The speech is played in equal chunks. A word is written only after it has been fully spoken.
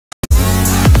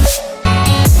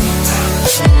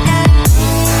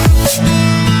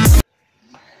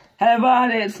Hello everyone,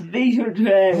 it's Vita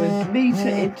here with Vita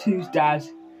Into's dad.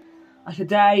 And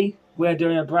today we're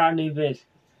doing a brand new vid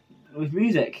with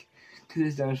music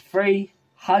because there's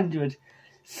 300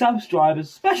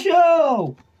 subscribers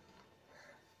special!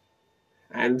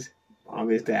 And I'm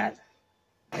his dad.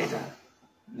 Hey Dad.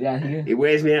 Yeah, he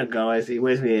wears me out, guys. He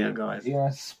wears me out, guys. You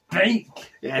want to speak?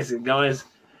 Yes, guys.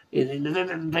 They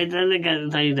don't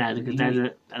tell you that because that's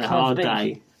a hard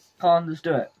day. Can't just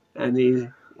do it. And he's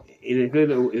a good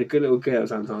little girl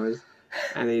sometimes.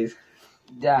 And he's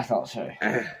That's not true.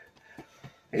 okay,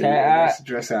 let's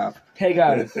dress up. Here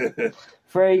goes.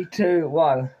 3, 2,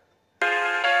 1.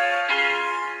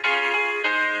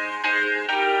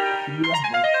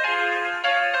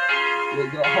 You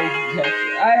got a whole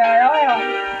protection. Aye.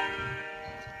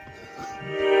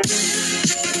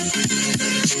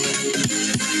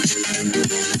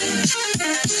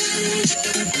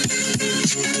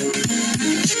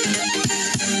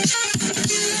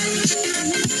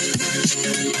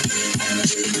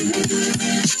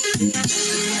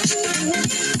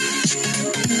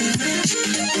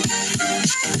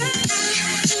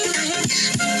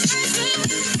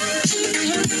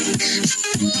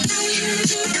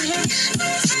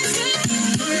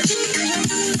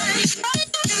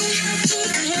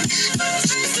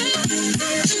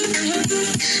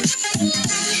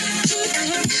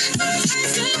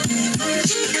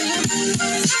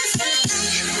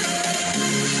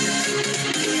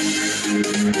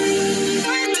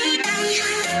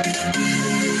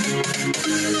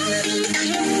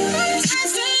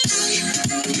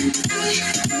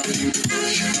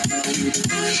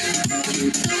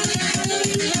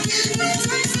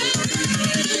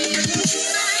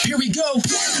 Here we go.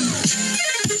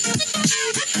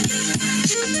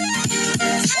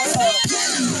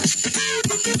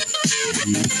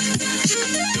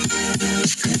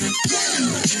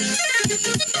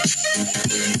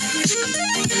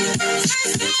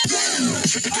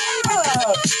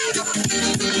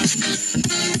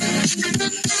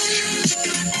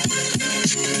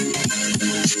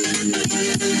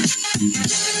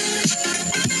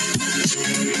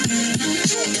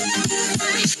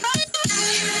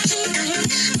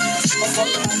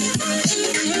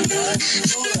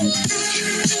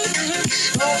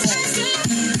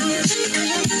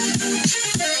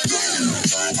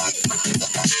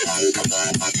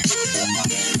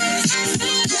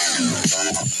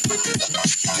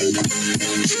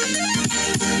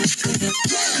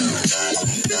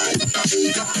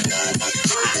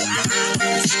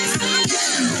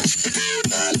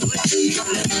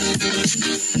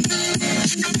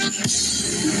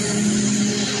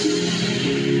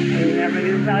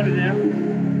 Now.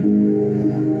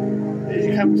 Did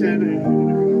you come to a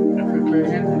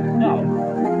conclusion? No.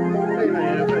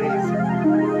 Please.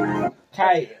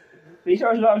 Okay. These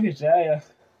are lots of today.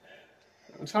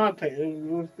 I'm tired,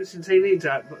 Peter. This is TV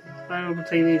time. Turn on the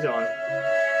TV time.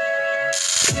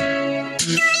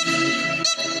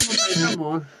 Come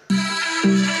on.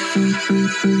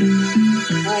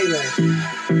 Hey there.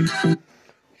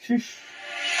 Shush.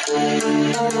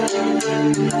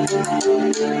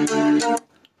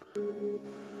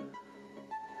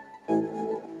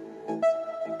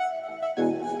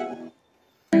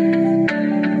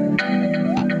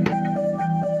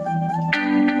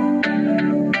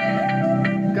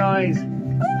 Guys,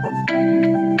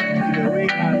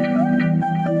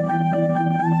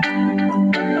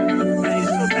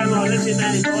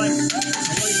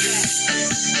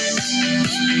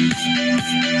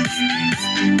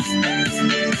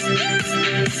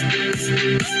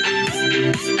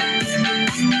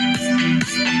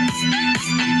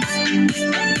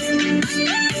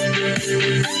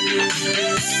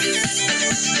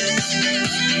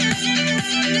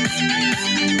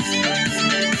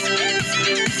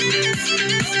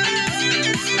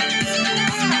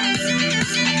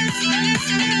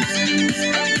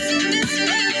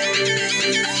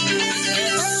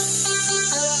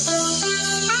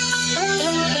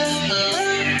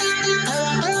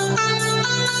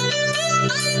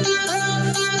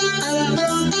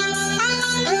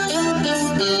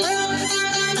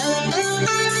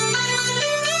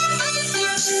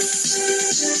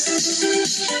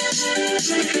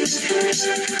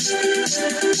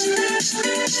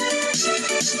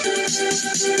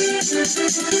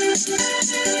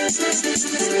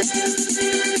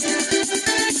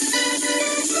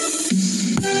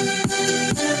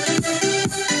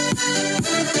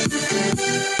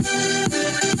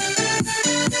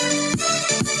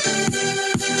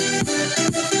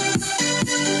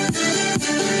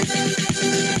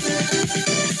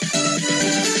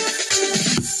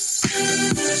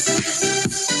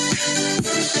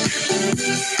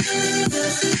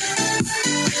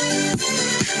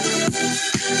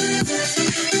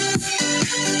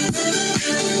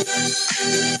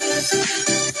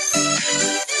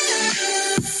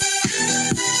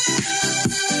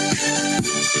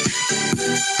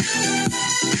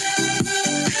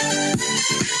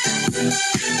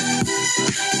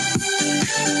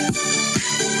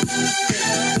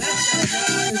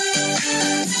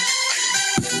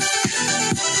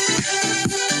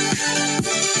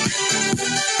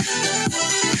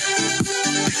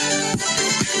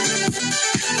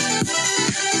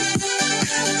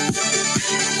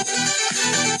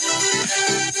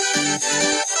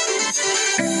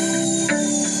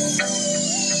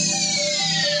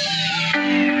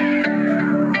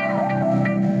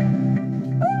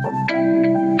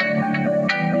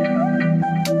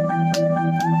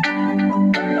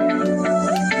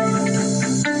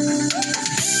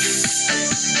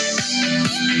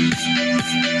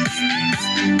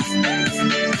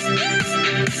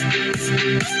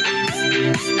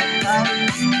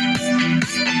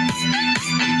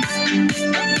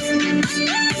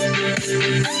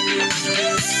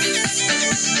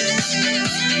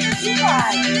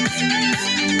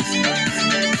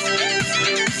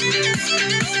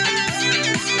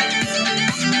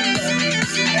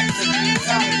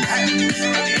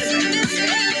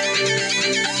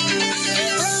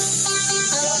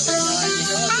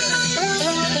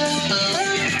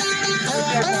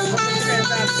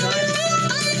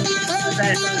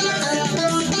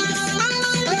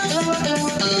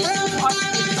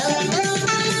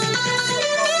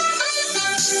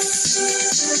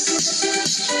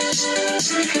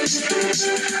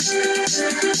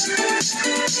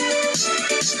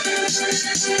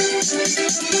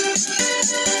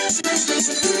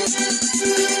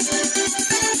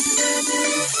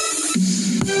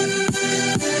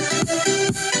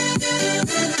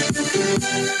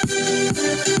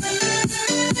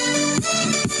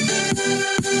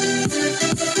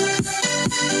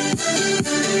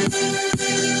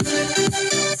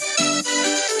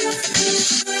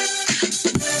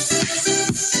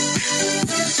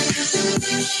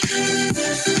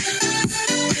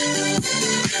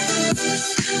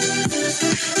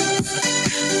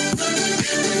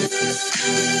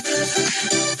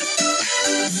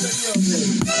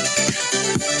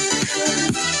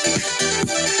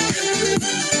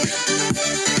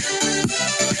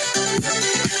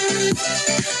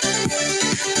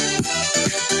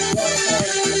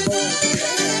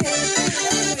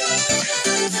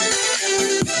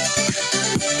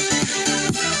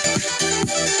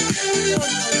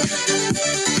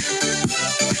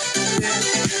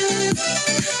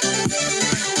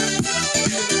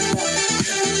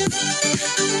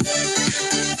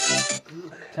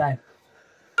 Time.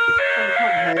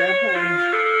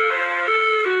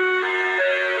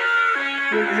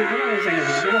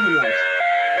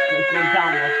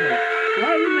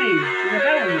 What do you mean?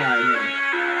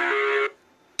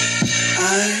 I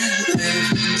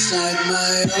live inside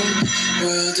my own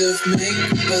world of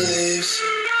make-believe.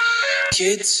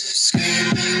 Kids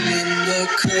screaming in the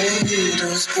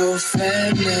cradles,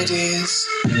 profanities.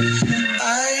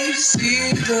 I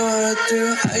see the world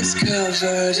through ice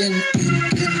covered in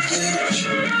ink and bleach.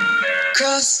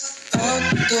 Cross out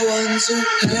the ones who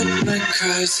heard my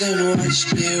cries and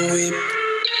watched me weep.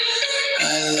 I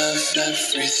love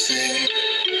everything.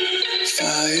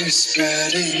 Fire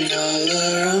spreading all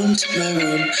around my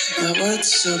room. My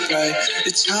world's so bright,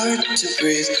 it's hard to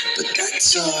breathe, but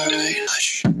that's alright.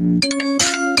 Hush.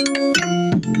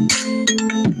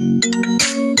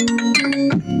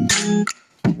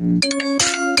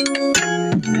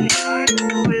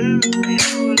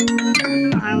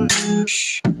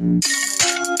 Shh.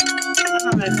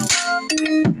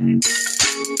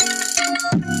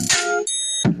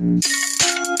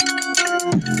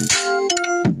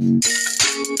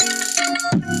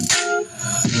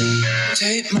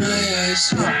 Take my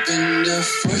eyes open to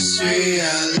force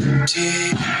reality.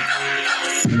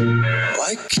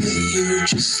 Why can't you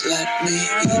just let me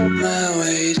eat my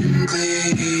weight in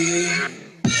glee?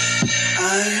 I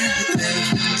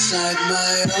live inside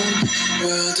my own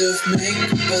world of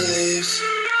make-believe.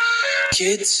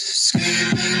 Kids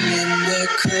screaming in their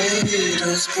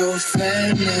cradles,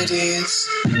 profanities.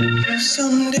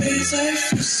 Some days I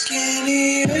feel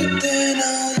skinnier than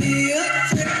all the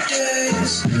other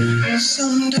days.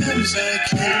 Sometimes I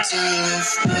can't tell if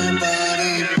my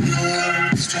body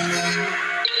belongs to me.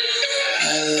 I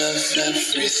love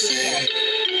everything.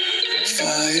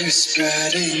 Fire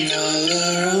spreading all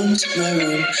around my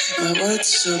room. My world's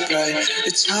so bright,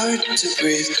 it's hard to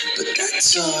breathe, but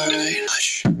that's alright.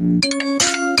 Hush.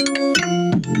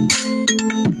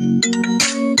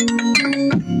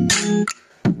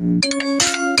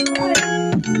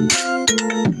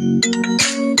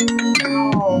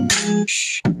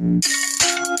 Shh.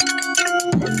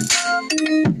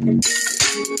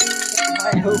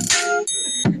 I hope.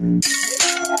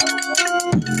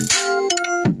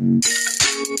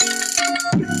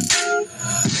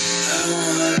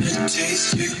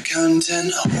 Taste your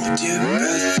content, hold your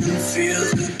breath and feel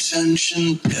the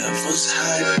tension. Devils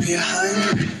hide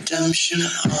behind redemption.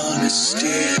 Honesty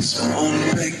is one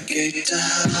way gate to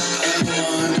hell. I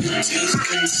wanna taste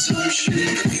consumption.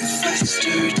 Be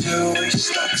faster to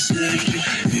waste oxygen.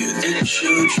 Hear the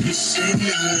children sing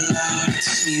aloud.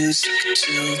 It's music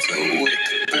till the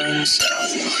wick burns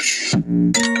out. Hush.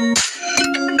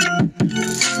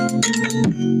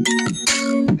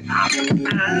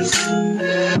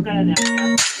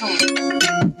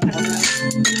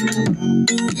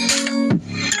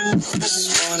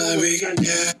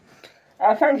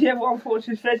 Thank you everyone for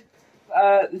watching this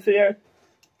video.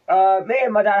 Me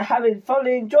and my dad having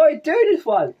thoroughly enjoyed doing this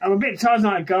one. I'm a bit tired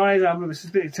tonight, guys. I'm a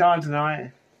bit tired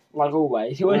tonight. like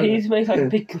always. He's makes like a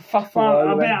big kerfuffle. Well,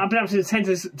 I've been up to 10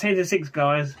 to 6,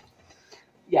 guys.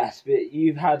 Yes, but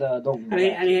you've had a long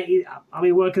day. And I've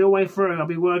been working all the way through. I've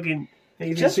been working.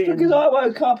 Just because I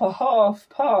woke up at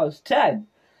 10:30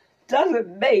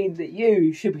 doesn't mean that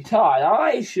you should be tired.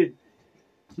 I should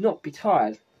not be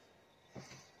tired.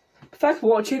 Thanks for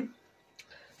watching.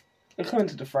 I'll come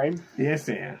into the frame. Yes,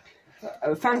 yeah.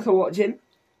 Thanks for watching.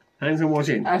 Thanks for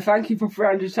watching. And thank you for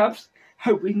 300 subs.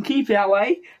 Hope we can keep it that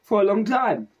way for a long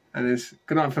time. And it's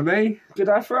good night for me. Good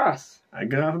night for us. And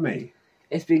good night for me.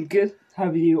 It's been good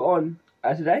having you on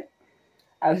today.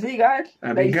 I'll see you guys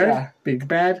later. Be good, be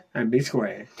bad, and be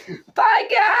square. Bye,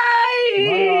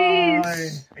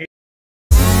 guys! Bye.